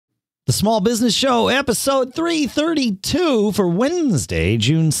The Small Business Show, episode 332 for Wednesday,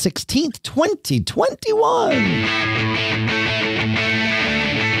 June 16th, 2021.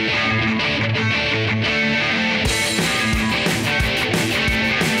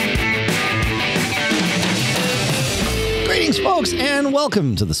 Greetings, folks, and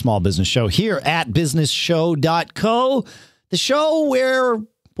welcome to the Small Business Show here at businessshow.co, the show where,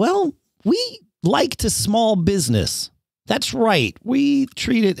 well, we like to small business. That's right. We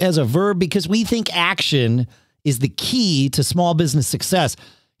treat it as a verb because we think action is the key to small business success.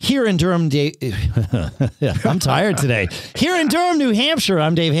 Here in Durham, I'm tired today. Here in Durham, New Hampshire,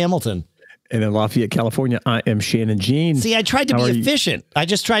 I'm Dave Hamilton. And in Lafayette, California, I am Shannon Jean. See, I tried to be efficient. I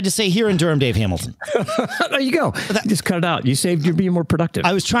just tried to say here in Durham, Dave Hamilton. There you go. You just cut it out. You saved you being more productive.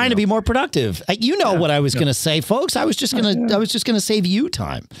 I was trying to be more productive. You know what I was going to say, folks. I was just going to save you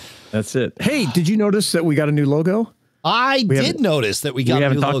time. That's it. Hey, did you notice that we got a new logo? I did notice that we got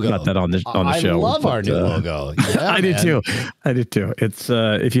a new logo. We haven't talked about that on the show. I love our new logo. Yeah, I do too. I do too. It's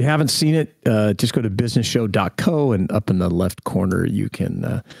if you haven't seen it, just go to businessshow.co and up in the left corner you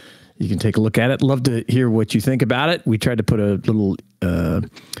can take a look at it. Love to hear what you think about it. We tried to put a little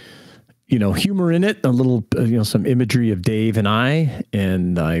humor in it, a little some imagery of Dave and I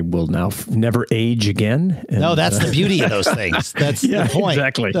will now never age again. And, no, that's the beauty of those things. That's the point.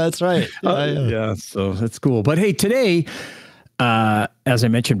 Exactly. That's right. Yeah, so that's cool. But hey, today, as I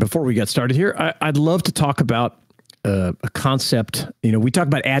mentioned before we got started here, I'd love to talk about a concept. We talk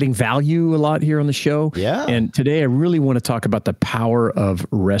about adding value a lot here on the show. Yeah. And today I really want to talk about the power of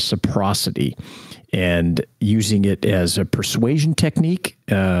reciprocity and using it as a persuasion technique,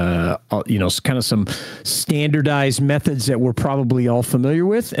 kind of some standardized methods that we're probably all familiar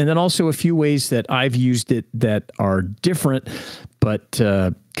with. And then also a few ways that I've used it that are different, but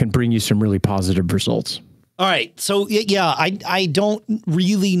can bring you some really positive results. All right. So, yeah, I don't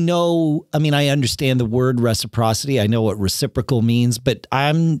really know. I mean, I understand the word reciprocity. I know what reciprocal means, but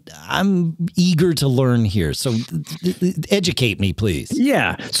I'm eager to learn here. So educate me, please.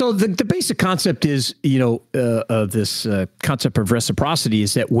 Yeah. So the basic concept is, this concept of reciprocity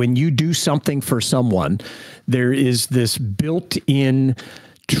is that when you do something for someone, there is this built-in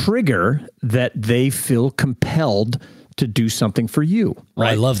trigger that they feel compelled to do something for you.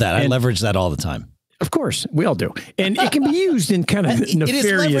 Right? I love that. I leverage that all the time. Of course, we all do. And it can be used in kind of nefarious It is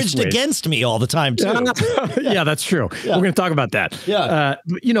leveraged ways. Against me all the time, too. Yeah, that's true. Yeah. We're going to talk about that. Yeah.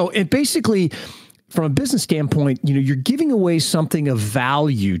 And basically, from a business standpoint, you're giving away something of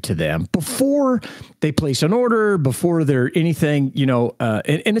value to them before they place an order, before they're anything,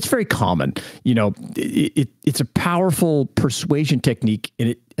 and it's very common. It's a powerful persuasion technique, and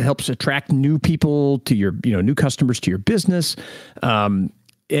it helps attract new people to your, new customers to your business. But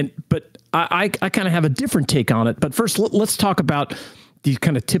I kind of have a different take on it. But first, let's talk about these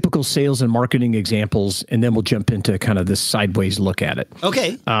kind of typical sales and marketing examples, and then we'll jump into kind of this sideways look at it.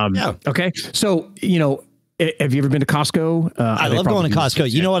 Okay. Yeah. Okay. So, have you ever been to Costco? I love going to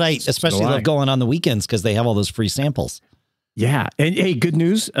Costco. You know what? I especially love going on the weekends because they have all those free samples. Yeah. And hey, good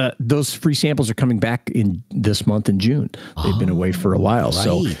news. Those free samples are coming back in this month in June. They've been away for a while.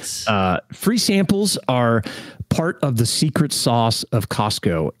 Right. So free samples are part of the secret sauce of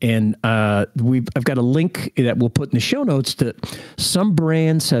Costco. And I've got a link that we'll put in the show notes to some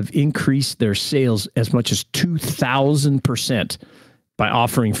brands have increased their sales as much as 2,000% by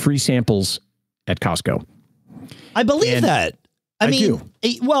offering free samples at Costco. I believe that. I mean,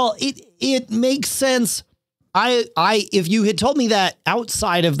 it makes sense. If you had told me that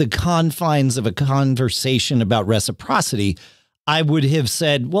outside of the confines of a conversation about reciprocity, I would have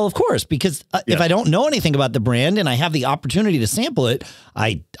said, well, of course, because if I don't know anything about the brand and I have the opportunity to sample it,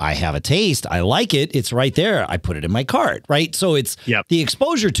 I have a taste. I like it. It's right there. I put it in my cart. Right. So it's the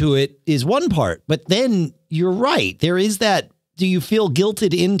exposure to it is one part. But then you're right. There is that. Do you feel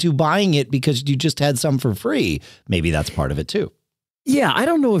guilted into buying it because you just had some for free? Maybe that's part of it, too. Yeah, I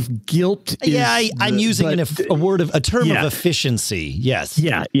don't know if guilt is... Yeah, I'm using a term of efficiency. Yes.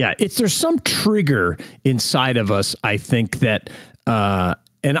 Yeah. There's some trigger inside of us, I think, that...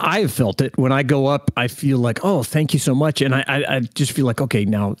 and I've felt it when I go up, I feel like, oh, thank you so much. And I just feel like, okay,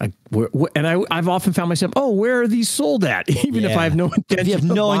 now, I've often found myself, oh, where are these sold at? Even if I have no intention. If you have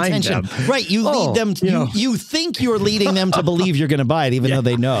no intention. Right. You lead them, you think you're leading them to believe you're going to buy it, even though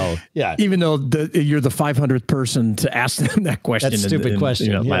they know. Yeah. Even though you're the 500th person to ask them that question. That's a stupid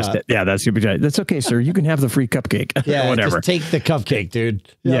question. That's stupid. That's okay, sir. You can have the free cupcake. Yeah. Whatever. Just take the cupcake, dude.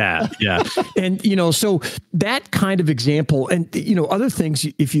 Yeah. And, so that kind of example and, other things,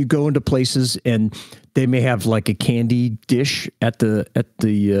 if you go into places and they may have like a candy dish at the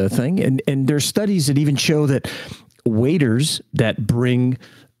thing. And there's studies that even show that waiters that bring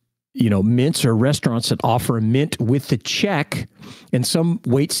mints or restaurants that offer a mint with the check, and some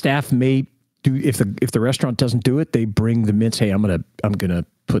wait staff may do, if the restaurant doesn't do it, they bring the mints. Hey, I'm gonna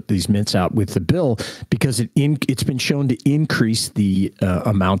put these mints out with the bill, because it's been shown to increase the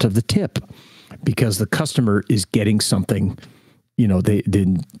amount of the tip, because the customer is getting something, they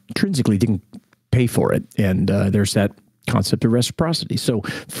intrinsically didn't pay for it. And there's that concept of reciprocity. So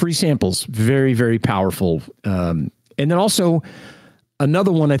free samples, very, very powerful. And then also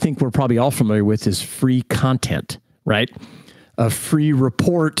another one I think we're probably all familiar with is free content, right? A free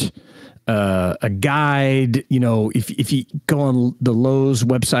report, a guide. If you go on the Lowe's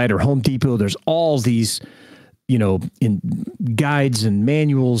website or Home Depot, there's all these, in guides and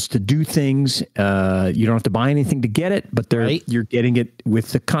manuals to do things. You don't have to buy anything to get it, but you're getting it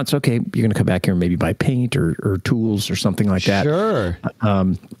with the concept. Okay, you're going to come back here and maybe buy paint or tools or something like that. Sure.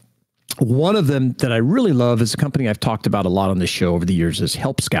 One of them that I really love is a company I've talked about a lot on this show over the years is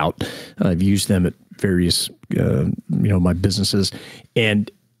Help Scout. I've used them at various, my businesses,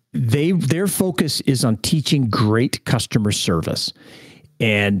 and their focus is on teaching great customer service.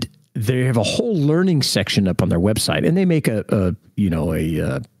 And they have a whole learning section up on their website, and they make a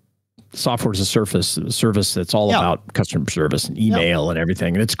software as a service that's all about customer service and email and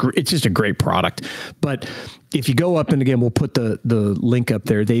everything. And it's just a great product. But if you go up, and again, we'll put the link up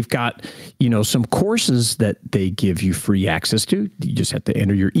there, they've got, some courses that they give you free access to. You just have to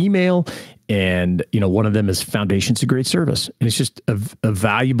enter your email. And, one of them is Foundations of Great Service. And it's just a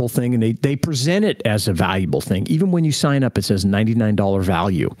valuable thing. And they present it as a valuable thing. Even when you sign up, it says $99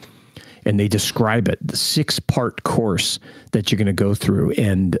 value. And they describe it, the 6-part course that you're going to go through.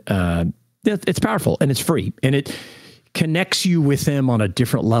 And it's powerful, and it's free. And it connects you with them on a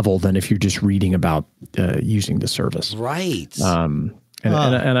different level than if you're just reading about using the service. Right. And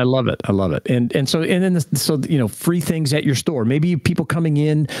I love it. I love it. And so free things at your store. Maybe people coming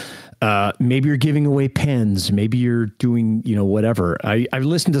in, maybe you're giving away pens. Maybe you're doing, whatever. I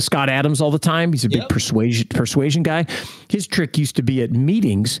listen to Scott Adams all the time. He's a big persuasion guy. His trick used to be at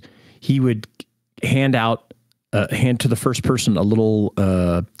meetings, he would hand to the first person a little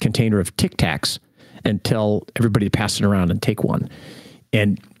container of Tic Tacs and tell everybody to pass it around and take one.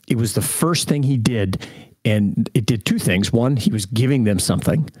 And it was the first thing he did. And it did two things. One, he was giving them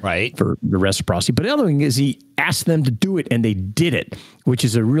something for the reciprocity. But the other thing is he asked them to do it, and they did it, which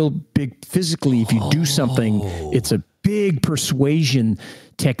is a real big, physically, if you do something, it's a big persuasion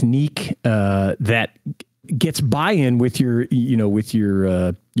technique that gets buy-in with your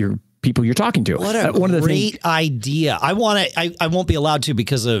people you're talking to. What a great idea. I won't be allowed to,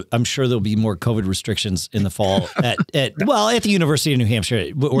 because I'm sure there'll be more COVID restrictions in the fall at the University of New Hampshire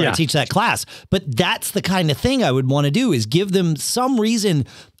where I teach that class. But that's the kind of thing I would want to do, is give them some reason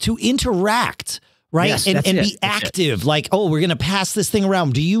to interact, right? Yes, and be active. Like, oh, we're going to pass this thing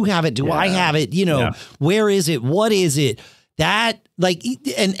around. Do you have it? Do I have it? Where is it? What is it? That, like,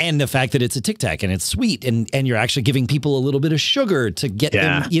 and the fact that it's a Tic Tac and it's sweet, and you're actually giving people a little bit of sugar to get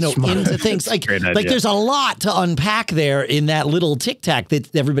them, into things. Like there's a lot to unpack there in that little Tic Tac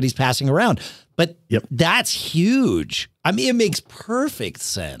that everybody's passing around. But that's huge. I mean, it makes perfect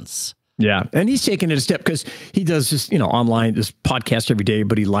sense. Yeah. And he's taking it a step, because he does this, online, this podcast every day,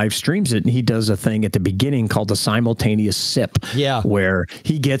 but he live streams it. And he does a thing at the beginning called the simultaneous sip, where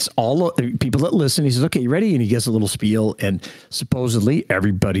he gets all the people that listen. He says, okay, you ready? And he gets a little spiel, and supposedly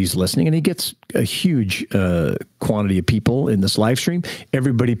everybody's listening, and he gets a huge quantity of people in this live stream.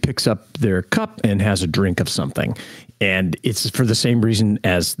 Everybody picks up their cup and has a drink of something. And it's for the same reason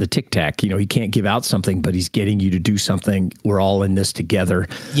as the Tic Tac. He can't give out something, but he's getting you to do something. We're all in this together.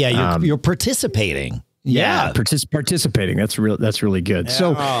 Yeah, you're participating. Yeah, participating. That's really good. Yeah.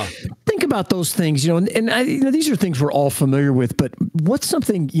 So think about those things, and these are things we're all familiar with. But what's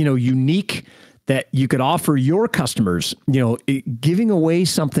something unique that you could offer your customers? Giving away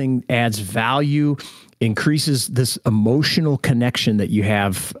something adds value, increases this emotional connection that you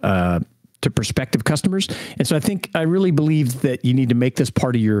have to prospective customers. And so I really believe that you need to make this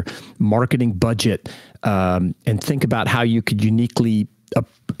part of your marketing budget, and think about how you could uniquely,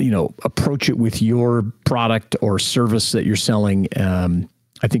 approach it with your product or service that you're selling.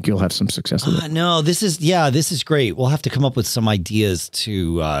 I think you'll have some success with it. No, this is great. We'll have to come up with some ideas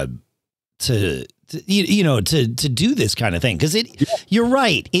to do this kind of thing. Cause you're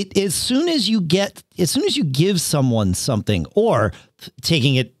right. As soon as you give someone something, or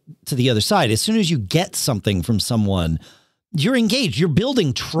taking it to the other side, as soon as you get something from someone, you're engaged, you're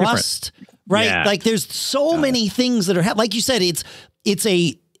building trust, right? Yeah. Like there's so many things that are, like you said, it's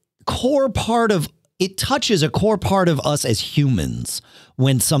a core part of, it touches a core part of us as humans,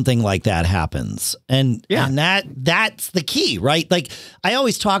 when something like that happens. And that's the key, right? Like I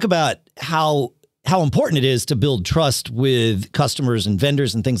always talk about how important it is to build trust with customers and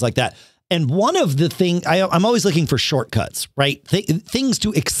vendors and things like that. And one of the things I'm always looking for shortcuts, right? Things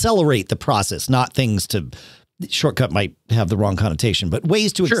to accelerate the process, not things to shortcut might have the wrong connotation, but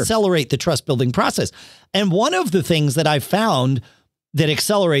ways to accelerate the trust building process. And one of the things that I found that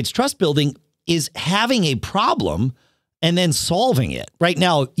accelerates trust building is having a problem and then solving it. Right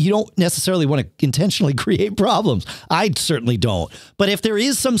now, you don't necessarily want to intentionally create problems. I certainly don't. But if there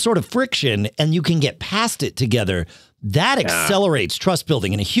is some sort of friction and you can get past it together, that accelerates trust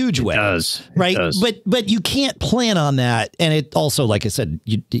building in a huge way. It does. Right. But you can't plan on that. And it also, like I said,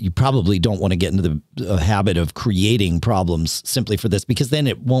 you probably don't want to get into the habit of creating problems simply for this, because then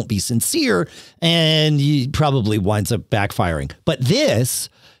it won't be sincere and you probably winds up backfiring. But this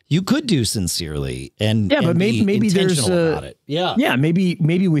you could do sincerely and but maybe there's about it.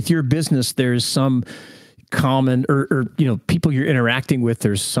 Maybe with your business there's some common or people you're interacting with,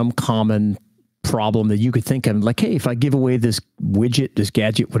 there's some common problem that you could think of, like, hey, if I give away this widget, this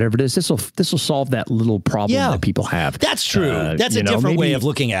gadget, whatever it is, this will solve that little problem that people have. That's true. That's a different way of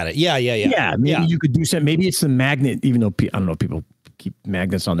looking at it. Yeah. Maybe you could do something. Maybe it's the magnet, even though I don't know if people keep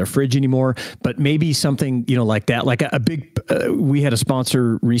magnets on their fridge anymore, but maybe something, like that, like a big, we had a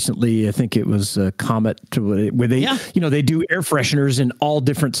sponsor recently, I think it was Comet, where they, they do air fresheners in all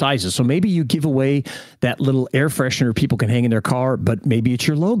different sizes. So maybe you give away that little air freshener people can hang in their car, but maybe it's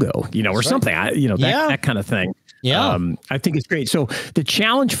your logo, or something, that kind of thing. Yeah. I think it's great. So the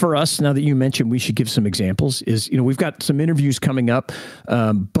challenge for us, now that you mentioned we should give some examples, is, we've got some interviews coming up,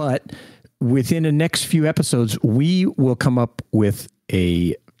 but within the next few episodes, we will come up with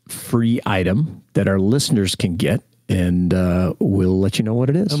a free item that our listeners can get, and we'll let you know what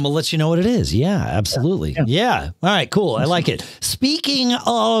it is. And we'll let you know what it is. Yeah, absolutely. Yeah. All right, cool. I like it. Speaking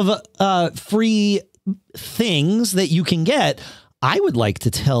of free things that you can get, I would like to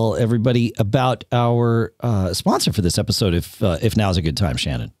tell everybody about our sponsor for this episode, if now's a good time,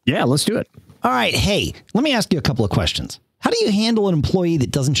 Shannon. Yeah, let's do it. All right. Hey, let me ask you a couple of questions. How do you handle an employee that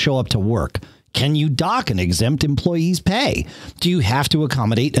doesn't show up to work? Can you dock an exempt employee's pay? Do you have to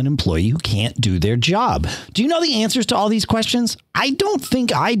accommodate an employee who can't do their job? Do you know the answers to all these questions? I don't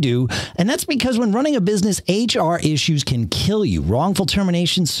think I do. And that's because when running a business, HR issues can kill you. Wrongful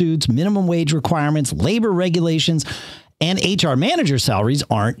termination suits, minimum wage requirements, labor regulations, and HR manager salaries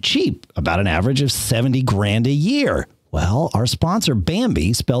aren't cheap, about an average of 70 grand a year. Well, our sponsor,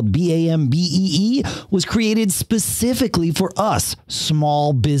 Bambee, spelled B-A-M-B-E-E, was created specifically for us,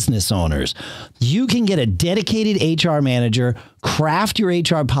 small business owners. You can get a dedicated HR manager, craft your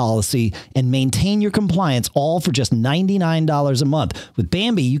HR policy, and maintain your compliance all for just $99 a month. With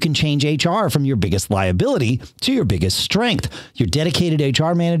Bambee, you can change HR from your biggest liability to your biggest strength. Your dedicated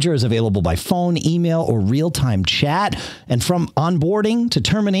HR manager is available by phone, email, or real-time chat. And from onboarding to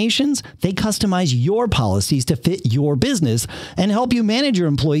terminations, they customize your policies to fit your business and help you manage your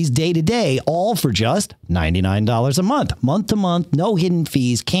employees day to day, all for just $99 a month. Month to month, no hidden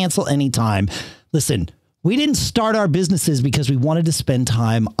fees, cancel anytime. Listen, we didn't start our businesses because we wanted to spend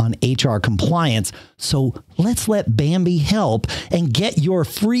time on HR compliance. So let's let Bambee help and get your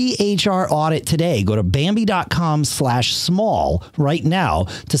free HR audit today. Go to Bambee.com/small right now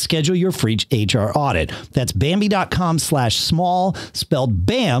to schedule your free HR audit. That's Bambee.com/small, spelled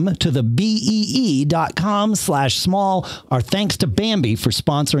BAM to the BEE.com/small. Our thanks to Bambee for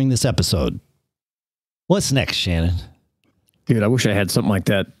sponsoring this episode. What's next, Shannon? Dude, I wish I had something like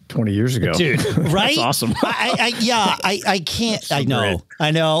that 20 years ago. Dude, right? That's awesome. I can't. So I know.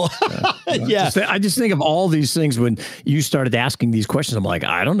 Yeah. I just think of all these things when you started asking these questions. I'm like,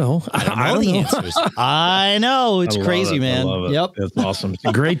 I don't know. I don't know the answers. I know. It's crazy, man. I love it. Yep. It's awesome. It's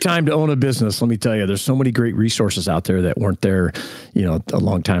a great time to own a business. Let me tell you, there's so many great resources out there that weren't there, a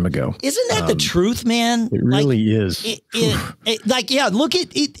long time ago. Isn't that the truth, man? It really is. Look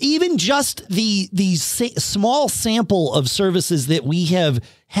at it, even just the small sample of services that we have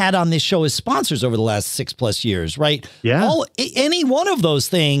had on this show as sponsors over the last 6+ years, right? Yeah. Any one of those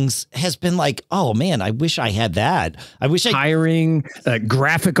things has been like, oh man, I wish I had that. I wish hiring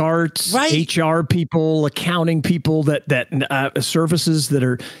graphic arts, right? HR people, accounting people, that services that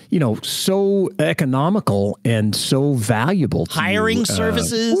are, so economical and so valuable. Hiring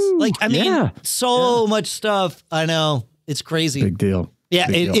services. So much stuff. I know. It's crazy. Big deal.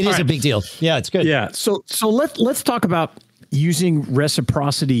 Yeah, it is a big deal. Yeah, it's good. Yeah. So let's talk about using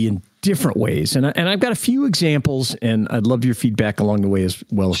reciprocity in different ways. And I've got a few examples, and I'd love your feedback along the way as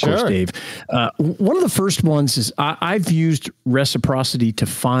well, of course, Dave. One of the first ones is I've used reciprocity to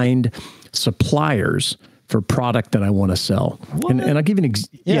find suppliers for product that I want to sell. And I'll give you an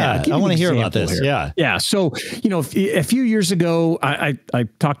I want to hear about this. Here. Yeah. So, a few years ago, I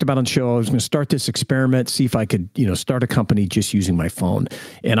talked about on the show, I was going to start this experiment, see if I could, start a company just using my phone.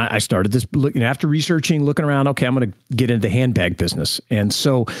 And I started this, after researching, looking around, okay, I'm going to get into the handbag business. And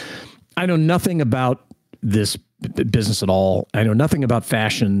so I know nothing about this business at all. I know nothing about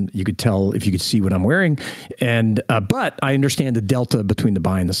fashion. You could tell if you could see what I'm wearing. And, but I understand the delta between the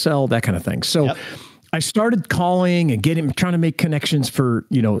buy and the sell, that kind of thing. So I started calling and trying to make connections for,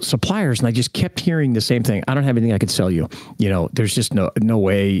 suppliers. And I just kept hearing the same thing. I don't have anything I could sell you. There's just no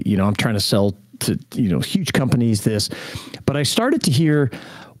way, I'm trying to sell to, huge companies this, but I started to hear,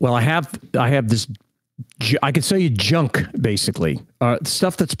 well, I have this, I could sell you junk, basically,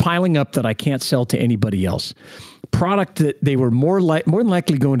 stuff that's piling up that I can't sell to anybody else. Product that they were more than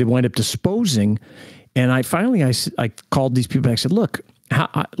likely going to wind up disposing. And I called these people and I said, look,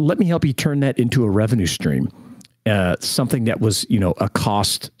 let me help you turn that into a revenue stream, something that was, a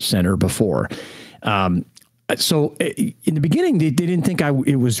cost center before. So in the beginning, they didn't think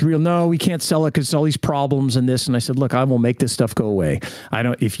it was real. No, we can't sell it because it's all these problems and this. And I said, look, I will make this stuff go away.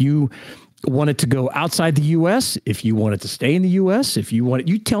 If you want it to go outside the U.S., if you want it to stay in the U.S.,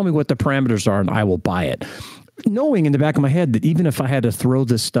 you tell me what the parameters are and I will buy it. Knowing in the back of my head that even if I had to throw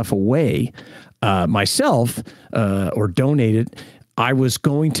this stuff away myself or donate it, I was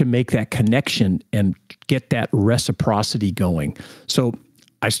going to make that connection and get that reciprocity going. So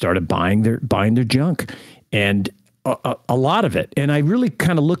I started buying their junk, and a lot of it. And I really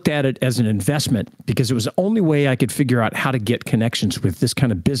kind of looked at it as an investment because it was the only way I could figure out how to get connections with this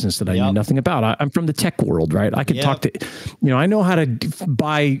kind of business that I knew nothing about. I'm from the tech world, right? I could talk to, I know how to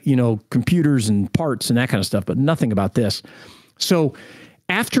buy, computers and parts and that kind of stuff, but nothing about this. So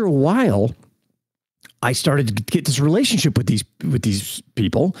after a while, I started to get this relationship with these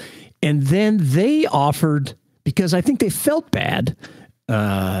people, and then they offered, because I think they felt bad,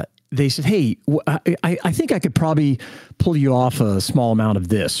 they said, hey, I think I could probably pull you off a small amount of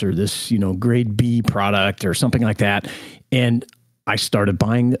this or this, grade B product or something like that. And I started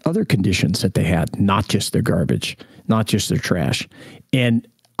buying the other conditions that they had, not just their garbage, not just their trash. And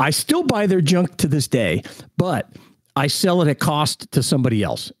I still buy their junk to this day, but I sell it at cost to somebody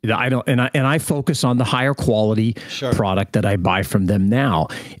else. I focus on the higher quality product that I buy from them now.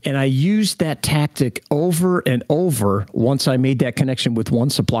 And I used that tactic over and over once I made that connection with one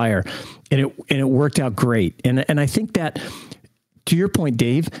supplier, and it worked out great. And I think that, to your point,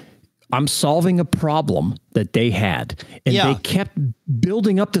 Dave, I'm solving a problem that they had, and they kept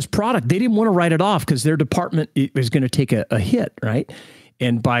building up this product. They didn't want to write it off because their department was going to take a hit, right?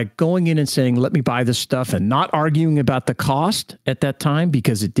 And by going in and saying, let me buy this stuff, and not arguing about the cost at that time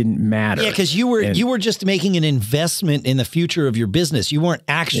because it didn't matter. Yeah, because you were just making an investment in the future of your business. You weren't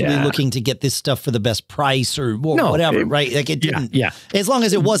actually looking to get this stuff for the best price or whatever, right? Like it didn't. Yeah. As long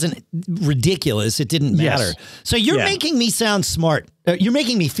as it wasn't ridiculous, it didn't matter. So you're making me sound smart. You're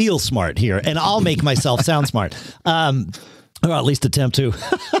making me feel smart here, and I'll make myself sound smart. Or at least attempt to.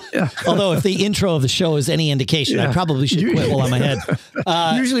 Although if the intro of the show is any indication, I probably should quit while I'm ahead.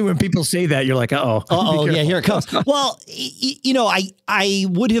 Usually when people say that, you're like, uh-oh, yeah, here it comes. Well, I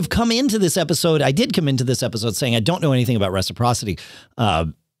would have come into this episode. I did come into this episode saying I don't know anything about reciprocity.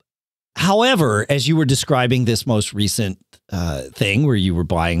 However, as you were describing this most recent thing where you were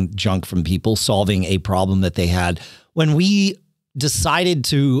buying junk from people, solving a problem that they had, when we decided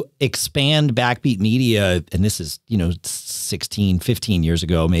to expand Backbeat Media, and this is, 15 years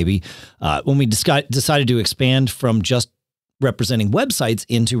ago, maybe, when we decided to expand from just representing websites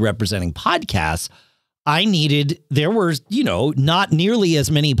into representing podcasts, there were, not nearly as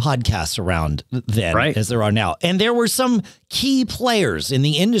many podcasts around then as there are now. And there were some key players in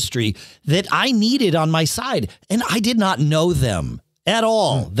the industry that I needed on my side, and I did not know them at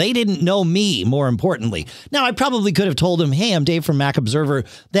all. They didn't know me, more importantly. Now, I probably could have told him, hey, I'm Dave from Mac Observer.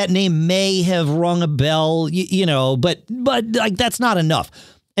 That name may have rung a bell, but like that's not enough.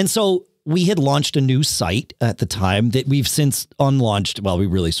 And so we had launched a new site at the time that we've since unlaunched. Well, we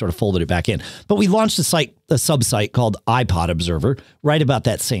really sort of folded it back in, but we launched a sub-site called iPod Observer right about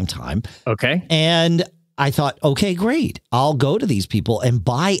that same time. Okay. And I thought, okay, great. I'll go to these people and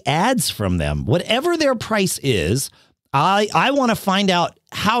buy ads from them. Whatever their price is, I want to find out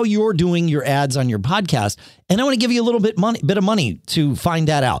how you're doing your ads on your podcast, and I want to give you a little bit of money to find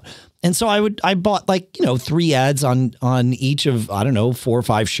that out. And so I bought 3 ads on each of 4 or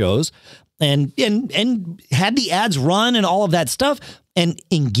 5 shows, and had the ads run and all of that stuff. and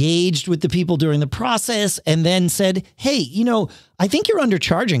engaged with the people during the process, and then said, hey, you know, I think you're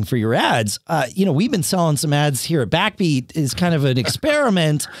undercharging for your ads. You know, we've been selling some ads here at Backbeat as kind of an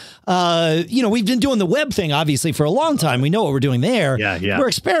experiment. You know, we've been doing the web thing, obviously, for a long time. We know what we're doing there. Yeah. We're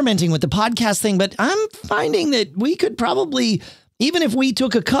experimenting with the podcast thing, but I'm finding that we could probably, even if we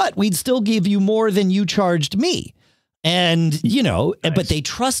took a cut, we'd still give you more than you charged me. And, you know, nice. But they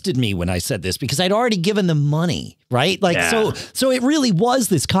trusted me when I said this because I'd already given them money, right? Like, so it really was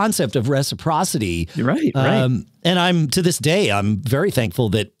this concept of reciprocity. Right. And I'm, to this day, I'm very thankful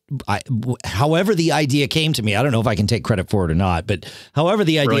that however the idea came to me, I don't know if I can take credit for it or not, but however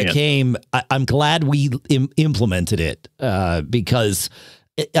the idea came, I'm glad we implemented it because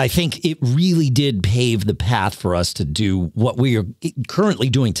I think it really did pave the path for us to do what we are currently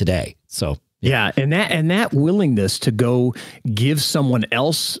doing today. So. Yeah, and that willingness to go give someone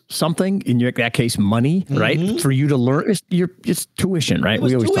else something, in that case, money, right, for you to learn, it's tuition, right?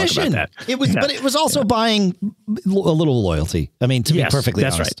 We always talk about that. It was, but it was also buying a little loyalty. I mean, to be perfectly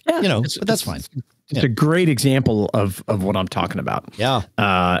honest, right. Yeah, you know, but that's fine. It's a great example of what I'm talking about. Yeah.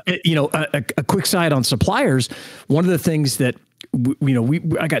 You know, a quick side on suppliers. One of the things that you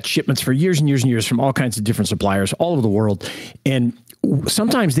know, I got shipments for years and years and years from all kinds of different suppliers all over the world, and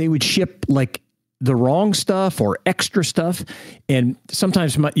sometimes they would ship like the wrong stuff or extra stuff. And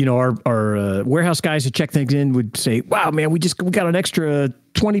sometimes, you know, our warehouse guys who check things in would say, wow, man, we got an extra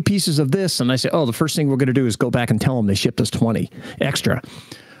 20 pieces of this. And I say, oh, the first thing we're going to do is go back and tell them they shipped us 20 extra.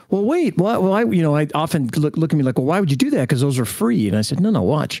 Well, wait, well, I often look at me like, well, why would you do that? Because those are free. And I said, no,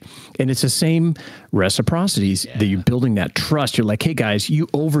 watch. And it's the same reciprocities that you're building that trust. You're like, hey guys, you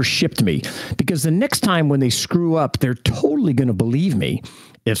overshipped me, because the next time when they screw up, they're totally going to believe me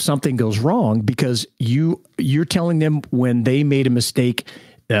if something goes wrong, because you're telling them when they made a mistake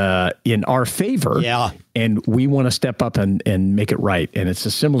in our favor. Yeah. And we want to step up and make it right. And it's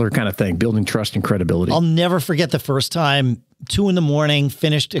a similar kind of thing, building trust and credibility. I'll never forget the first time, 2 a.m,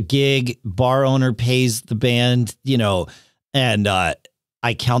 finished a gig, bar owner pays the band, you know, and I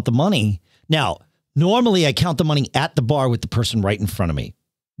count the money. Now, normally I count the money at the bar with the person right in front of me.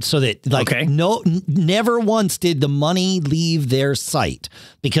 So that, like, never once did the money leave their sight,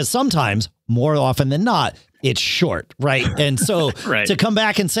 because sometimes, more often than not, it's short, right? And so to come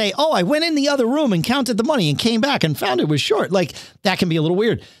back and say, oh, I went in the other room and counted the money and came back and found it was short, like, that can be a little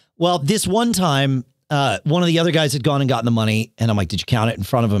weird. Well, this one time, one of the other guys had gone and gotten the money, and I'm like, did you count it in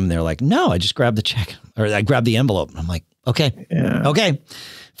front of him? And they're like, no, I just grabbed the check, or I grabbed the envelope. And I'm like, okay, okay.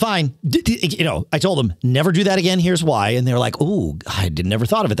 Fine. You know, I told them, never do that again. Here's why. And they're like, oh, I never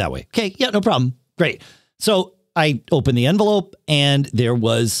thought of it that way. Okay. Yeah, no problem. Great. So I opened the envelope and there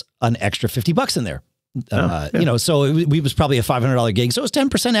was an extra $50 in there. You know, so it was probably a $500 gig. So it was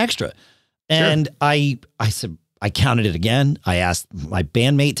 10% extra. And I said, I counted it again. I asked my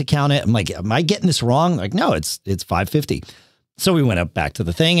bandmate to count it. I'm like, am I getting this wrong? Like, no, it's $550. So we went up back to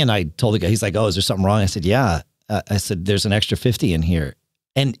the thing and I told the guy, he's like, oh, is there something wrong? I said, yeah. I said, there's an extra 50 in here.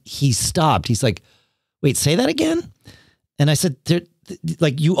 And he stopped. He's like, wait, say that again? And I said,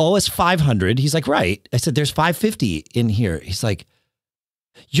 like, you owe us 500. He's like, right. I said, there's 550 in here. He's like,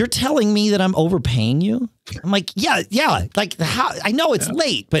 you're telling me that I'm overpaying you? I'm like, yeah. Like, how? I know it's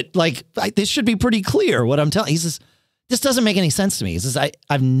late, but like, this should be pretty clear what I'm telling. He says, this doesn't make any sense to me. He says,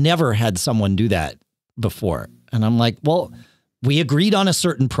 I've never had someone do that before. And I'm like, well, we agreed on a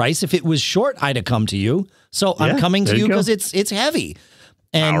certain price. If it was short, I'd have come to you. So I'm coming to you because it's heavy.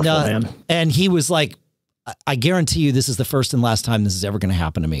 And and he was like, I guarantee you this is the first and last time this is ever going to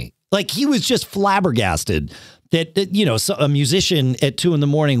happen to me. Like, he was just flabbergasted that you know, a musician at 2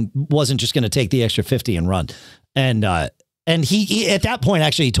 a.m. wasn't just going to take the extra 50 and run. And he at that point,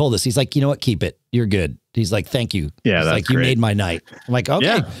 actually, he told us, he's like, you know what, keep it. You're good. He's like, thank you. Yeah, he's that's like, great. You made my night. I'm like,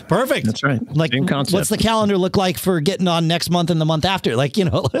 okay, perfect. That's right. Like, what's the calendar look like for getting on next month and the month after? Like, you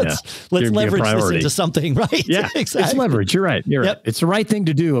know, let's leverage this into something, right? Yeah, exactly. It's leverage. You're right. You're right. It's the right thing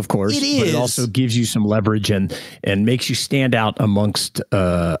to do, of course. It is. But it also gives you some leverage and makes you stand out amongst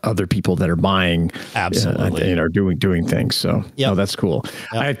other people that are buying, and are doing things. So, that's cool.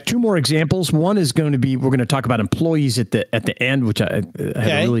 I have 2 more examples. One is going to be, we're going to talk about employees at the end, which I had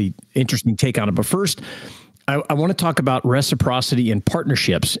a really interesting take on it. But first, I want to talk about reciprocity and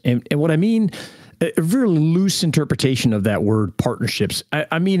partnerships. And what I mean, a very loose interpretation of that word partnerships.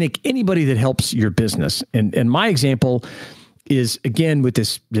 I mean, like, anybody that helps your business. And my example is, again, with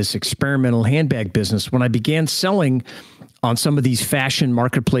this experimental handbag business. When I began selling on some of these fashion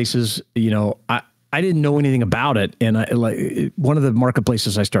marketplaces, you know, I didn't know anything about it. And one of the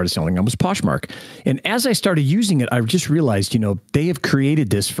marketplaces I started selling on was Poshmark. And as I started using it, I just realized, you know, they have created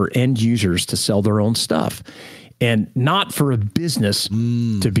this for end users to sell their own stuff. and not for a business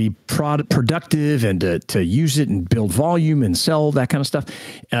to be productive and to use it and build volume and sell that kind of stuff.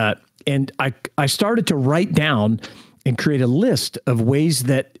 And I started to write down and create a list of ways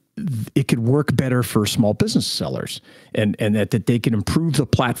that it could work better for small business sellers, and that they can improve the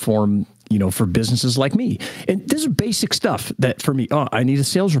platform, for businesses like me. And this is basic stuff that for me, I need a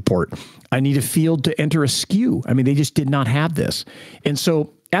sales report. I need a field to enter a SKU. I mean, they just did not have this. And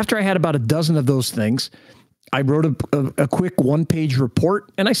so after I had about a dozen of those things, I wrote a quick one-page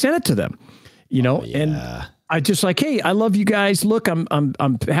report and I sent it to them, and I just like, hey, I love you guys. Look, I'm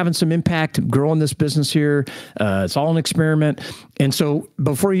having some impact. I'm growing this business here. It's all an experiment. And so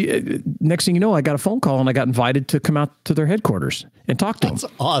next thing you know, I got a phone call and I got invited to come out to their headquarters and talk to them.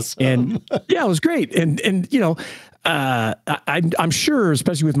 That's awesome. And yeah, it was great. And I'm sure,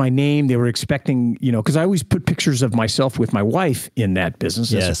 especially with my name, they were expecting, because I always put pictures of myself with my wife in that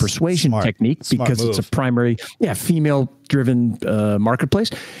business as a persuasion technique, because it's a primary, female-driven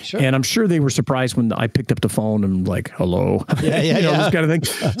marketplace. Sure. And I'm sure they were surprised when I picked up the phone and like, hello, this kind of thing.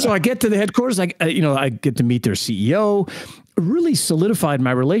 So I get to the headquarters, I get to meet their CEO, really solidified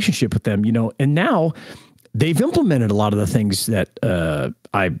my relationship with them, and now they've implemented a lot of the things that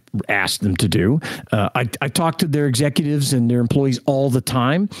I asked them to do. I talk to their executives and their employees all the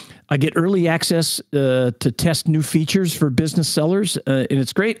time. I get early access to test new features for business sellers, and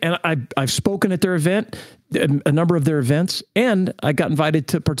it's great. And I've spoken at their event, a number of their events, and I got invited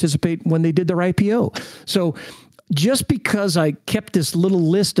to participate when they did their IPO. So just because I kept this little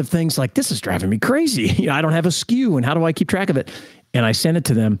list of things like, this is driving me crazy. I don't have a SKU, and how do I keep track of it? And I sent it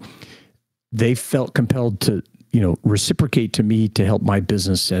to them. They felt compelled to, reciprocate to me to help my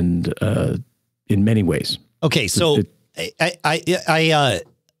business, and in many ways. Okay, so I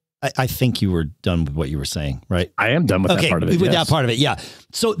think you were done with what you were saying, right? I am done with that part of it. With that part of it, yeah.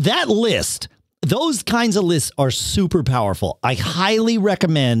 So that list, those kinds of lists are super powerful. I highly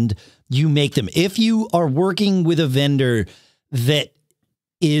recommend you make them. If you are working with a vendor that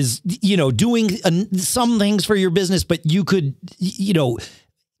is, doing some things for your business, but you could,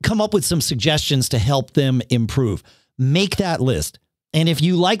 come up with some suggestions to help them improve. Make that list. And if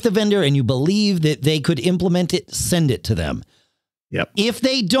you like the vendor and you believe that they could implement it, send it to them. Yep. If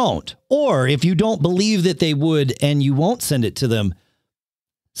they don't, or if you don't believe that they would and you won't send it to them,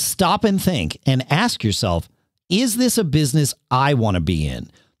 stop and think and ask yourself, is this a business I want to be in?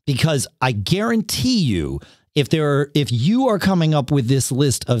 Because I guarantee you, if you are coming up with this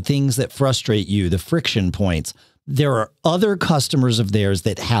list of things that frustrate you, the friction points, there are other customers of theirs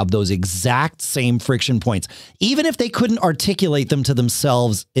that have those exact same friction points, even if they couldn't articulate them to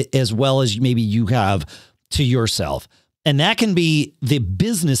themselves as well as maybe you have to yourself. And that can be the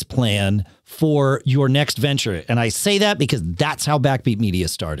business plan for your next venture. And I say that because that's how Backbeat Media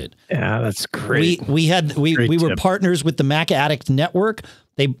started. Yeah, that's great. We were partners with the Mac Addict Network.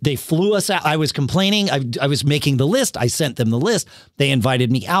 They flew us out. I was complaining. I was making the list. I sent them the list. They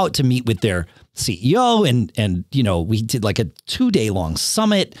invited me out to meet with their CEO. And we did like a 2-day long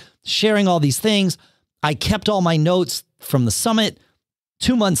summit sharing all these things. I kept all my notes from the summit.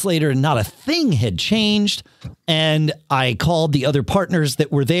 2 months later, not a thing had changed. And I called the other partners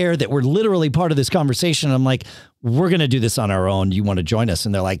that were there that were literally part of this conversation. I'm like, we're going to do this on our own. Do you want to join us?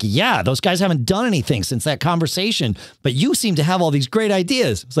 And they're like, yeah, those guys haven't done anything since that conversation, but you seem to have all these great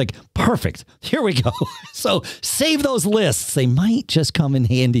ideas. It's like, perfect. Here we go. So save those lists. They might just come in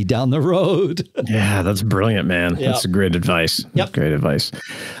handy down the road. Yeah, that's brilliant, man. Yep. That's great advice. Yep. Great advice.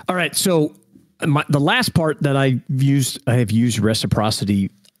 All right. So the last part that I have used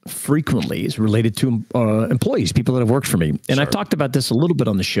reciprocity frequently is related to employees, people that have worked for me. And I've talked about this a little bit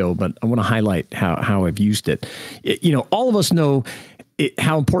on the show, but I want to highlight how I've used it. All of us know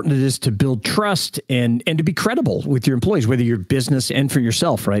how important it is to build trust and to be credible with your employees, whether you're business and for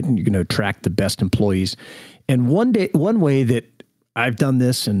yourself, right? And you're going to attract the best employees. And one way that I've done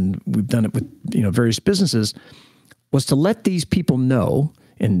this, and we've done it with various businesses, was to let these people know,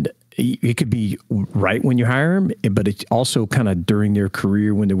 and it could be right when you hire them, but it's also kind of during their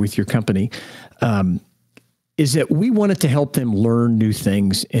career when they're with your company, is that we wanted to help them learn new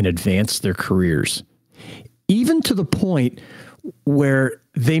things and advance their careers, even to the point where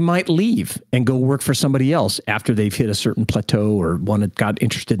they might leave and go work for somebody else after they've hit a certain plateau or got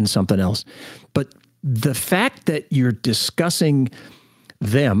interested in something else. But the fact that you're discussing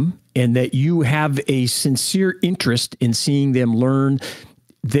them and that you have a sincere interest in seeing them learn,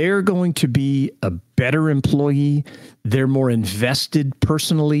 they're going to be a better employee. They're more invested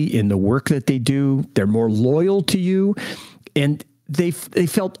personally in the work that they do. They're more loyal to you. And they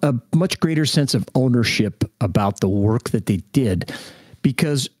felt a much greater sense of ownership about the work that they did,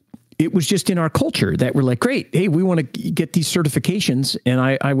 because it was just in our culture that we're like, great, hey, we want to get these certifications. And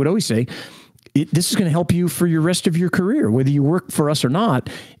I would always say, this is going to help you for your rest of your career, whether you work for us or not.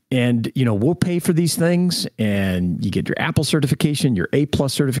 And, we'll pay for these things, and you get your Apple certification, your A+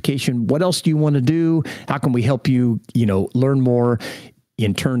 certification. What else do you want to do? How can we help you, learn more?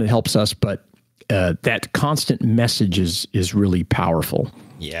 In turn, it helps us. But that constant message is really powerful.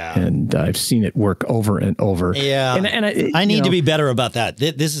 Yeah. And I've seen it work over and over. Yeah. And I need to be better about that.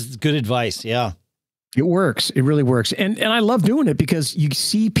 This is good advice. Yeah. It works. It really works. And I love doing it because you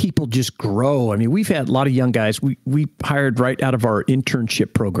see people just grow. I mean, we've had a lot of young guys. We hired right out of our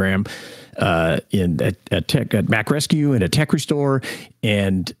internship program at Mac Rescue and at Tech Restore.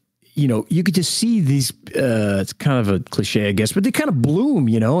 And, you could just see these, it's kind of a cliche, I guess, but they kind of bloom,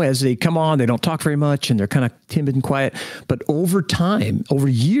 as they come on. They don't talk very much and they're kind of timid and quiet. But over time, over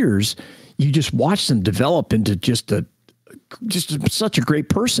years, you just watch them develop into just such a great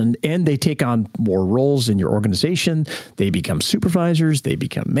person, and they take on more roles in your organization. They become supervisors, they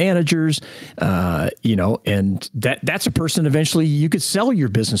become managers, and that's a person eventually you could sell your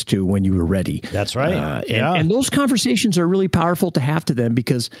business to when you were ready. That's right. And those conversations are really powerful to have to them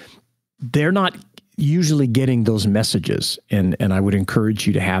because they're not usually getting those messages, and I would encourage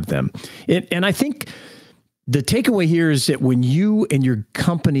you to have them. And I think the takeaway here is that when you and your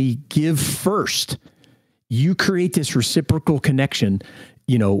company give first, you create this reciprocal connection,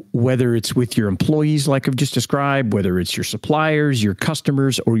 whether it's with your employees, like I've just described, whether it's your suppliers, your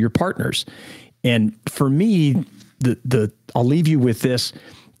customers, or your partners. And for me, I'll leave you with this,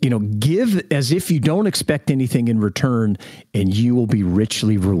 give as if you don't expect anything in return, and you will be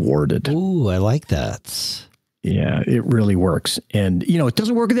richly rewarded. Ooh, I like that. Yeah, it really works. And, it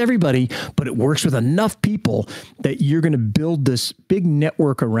doesn't work with everybody, but it works with enough people that you're going to build this big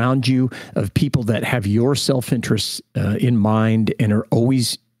network around you of people that have your self-interest in mind and are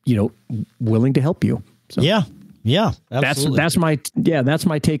always, willing to help you. So yeah, absolutely. That's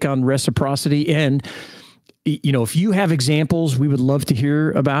my take on reciprocity. And, if you have examples, we would love to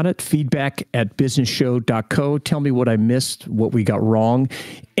hear about it. feedback@businessshow.co. Tell me what I missed, what we got wrong,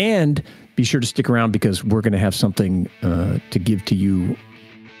 and be sure to stick around because we're going to have something to give to you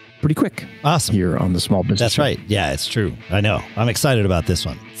pretty quick. Awesome. Here on the Small Business That's Show. Right. Yeah, it's true. I know. I'm excited about this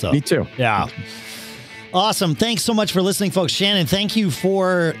one. So me too. Yeah. Awesome. Thanks so much for listening, folks. Shannon, thank you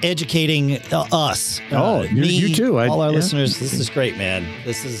for educating us. You too. All our listeners. This is great, man.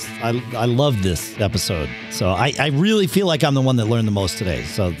 I love this episode. So I really feel like I'm the one that learned the most today.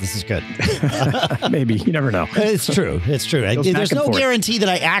 So this is good. Maybe. You never know. It's true. It's true. There's no guarantee that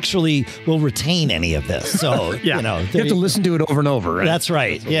I actually will retain any of this. So, you have to listen to it over and over. Right? That's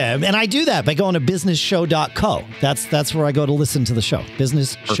right. Yeah. And I do that by going to businessshow.co. That's where I go to listen to the show.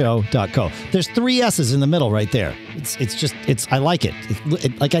 Businessshow.co. There's 3 S's in the middle right there. I like it.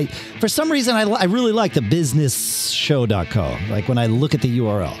 For some reason, I really like the businessshow.co. Like when I look at the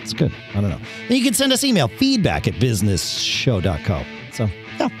URL, it's good. I don't know. And you can send us email, feedback@businessshow.co. So,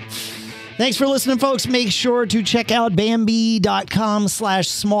 yeah. Thanks for listening, folks. Make sure to check out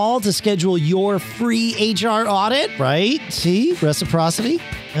Bambi.com/small to schedule your free HR audit, right? See? Reciprocity.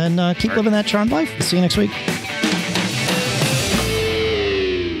 And keep living that charmed life. We'll see you next week.